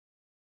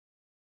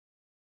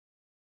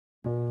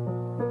Say my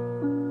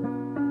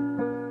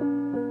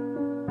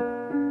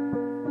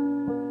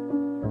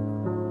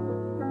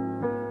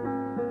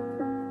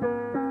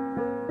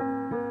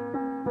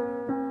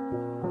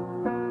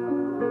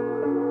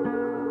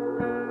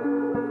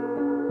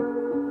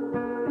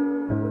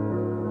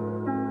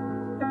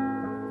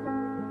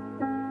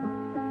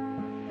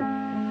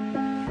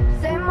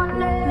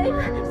name.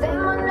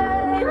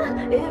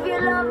 If you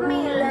love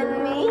me,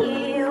 let me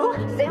hear you.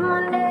 Say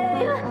my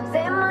name,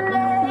 say my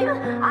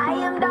name. I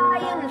am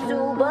dying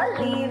to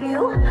believe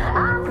you.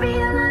 I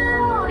feel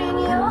alone in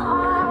your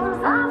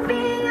arms. I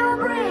feel you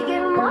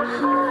breaking my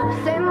heart.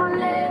 Say my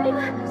name,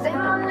 say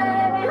my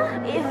name.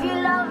 If you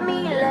love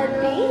me,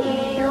 let me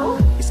hear you.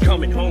 He's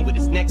coming home with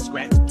his neck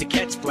scratched to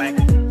catch flack.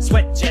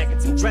 Sweat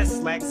jackets and dress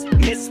slacks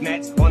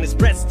mismatched on his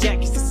breast jack.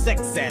 He's a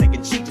sex addict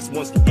and she just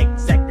wants to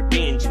exact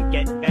revenge and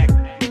get back.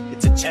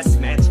 It's a chess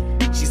match.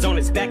 She's on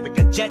his back like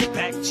a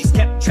jetpack. She's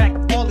kept track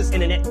of all his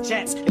internet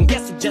chats. And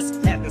guess who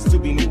just happens to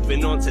be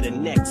moving on to the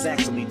next?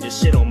 Actually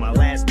just shit on my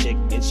last chick,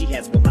 and she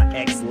has what my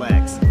ex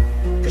lacks.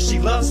 Cause she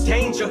loves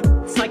danger,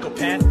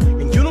 psychopath.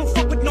 And you don't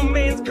fuck with no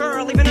man's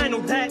girl, even I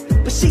know that.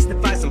 But she's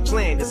devised some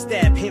plan to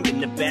stab him in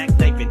the back.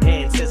 Knife in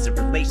hand, says the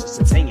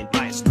relationship's hanging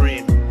by a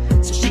strand.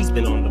 So she's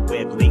been on the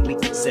web lately.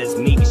 Says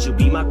maybe she'll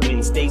be my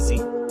Gwen Stacy,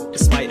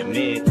 despite a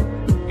man.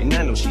 And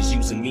I know she's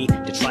using me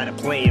to try to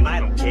play him. I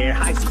don't care,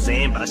 hi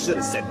Suzanne, but I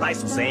should've said bye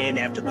Suzanne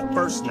after the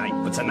first night.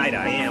 But tonight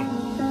I am.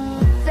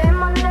 Say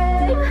my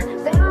name,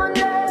 say my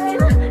name.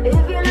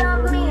 If you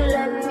love me,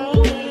 let me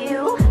hear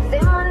you.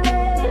 Say my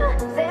name,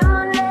 say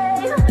my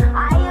name.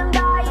 I am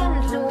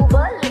dying to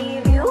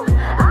believe you.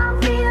 I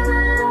feel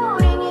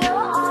alone in your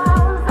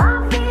arms. I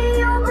feel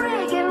you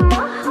breaking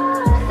my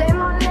heart. Say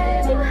my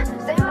name,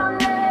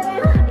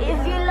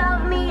 if you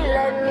love me,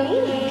 let me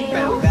hear you.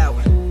 Found out,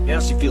 now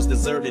she feels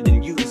deserted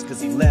and used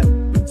cause he left.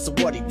 So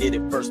what, he did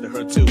it first to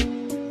her too.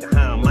 Now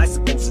how am I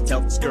supposed to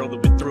tell this girl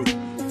that we're through?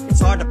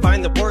 It's hard to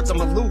find the words, I'm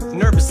aloof,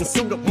 nervous and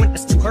sued up. Want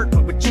this to hurt,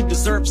 but what you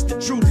deserve's the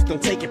truth.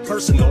 Don't take it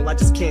personal, I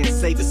just can't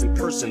say this in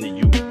person to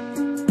you.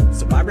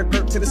 So I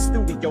revert to the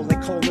studio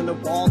like hole in the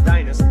wall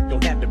diners.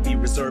 Don't have to be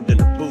reserved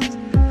in a booth.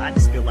 I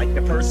just feel like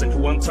the person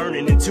who I'm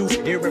turning into.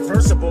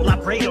 Irreversible, I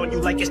prayed on you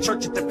like it's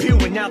church at the pew.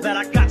 And now that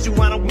I got you,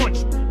 I don't want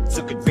you.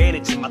 Took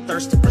advantage of my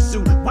thirst to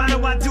pursue. Why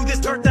do I do this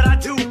dirt that I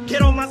do?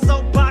 Get on my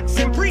soapbox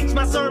and preach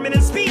my sermon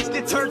and speech.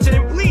 Detergent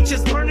and bleach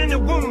is burning the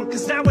wound.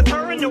 Cause now with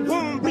her in the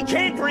womb, we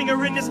can't bring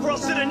her in this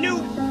world to the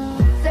new.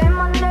 Say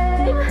my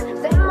name,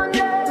 say my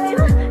name.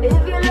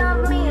 If you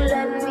love me,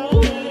 let me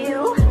hear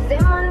you. Say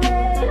my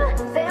name,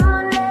 say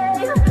my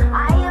name.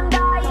 I am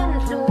dying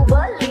to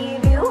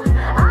believe you.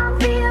 I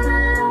feel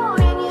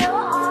alone in your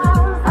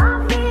arms. I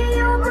feel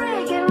you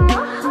breaking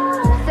my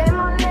heart. Say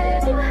my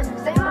name.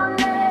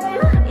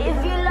 If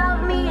you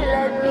love me,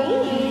 let me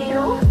hear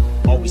you.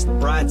 Always the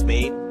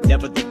bridesmaid,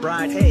 never the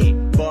bride. Hey,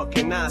 what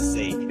can I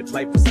say? If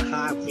life was a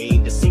highway,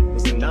 the seat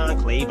was an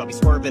enclave, I'll be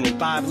swerving in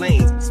 5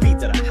 lanes,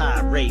 speeds at a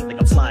high rate, like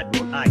I'm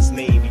sliding on ice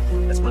maybe.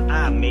 That's what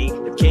I made,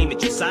 it came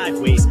at you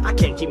sideways. I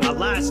can't keep my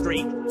line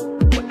straight.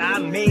 What I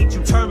made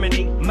you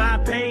terminate my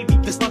baby.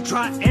 This love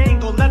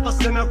triangle left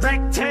us in a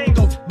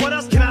rectangle. What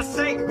else can I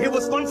say? It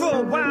was fun for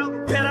a while.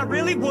 Bet I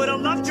really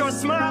would've loved your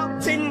smile.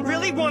 Didn't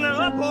really wanna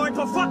abort,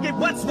 but fuck it,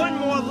 what's one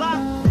more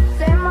lie?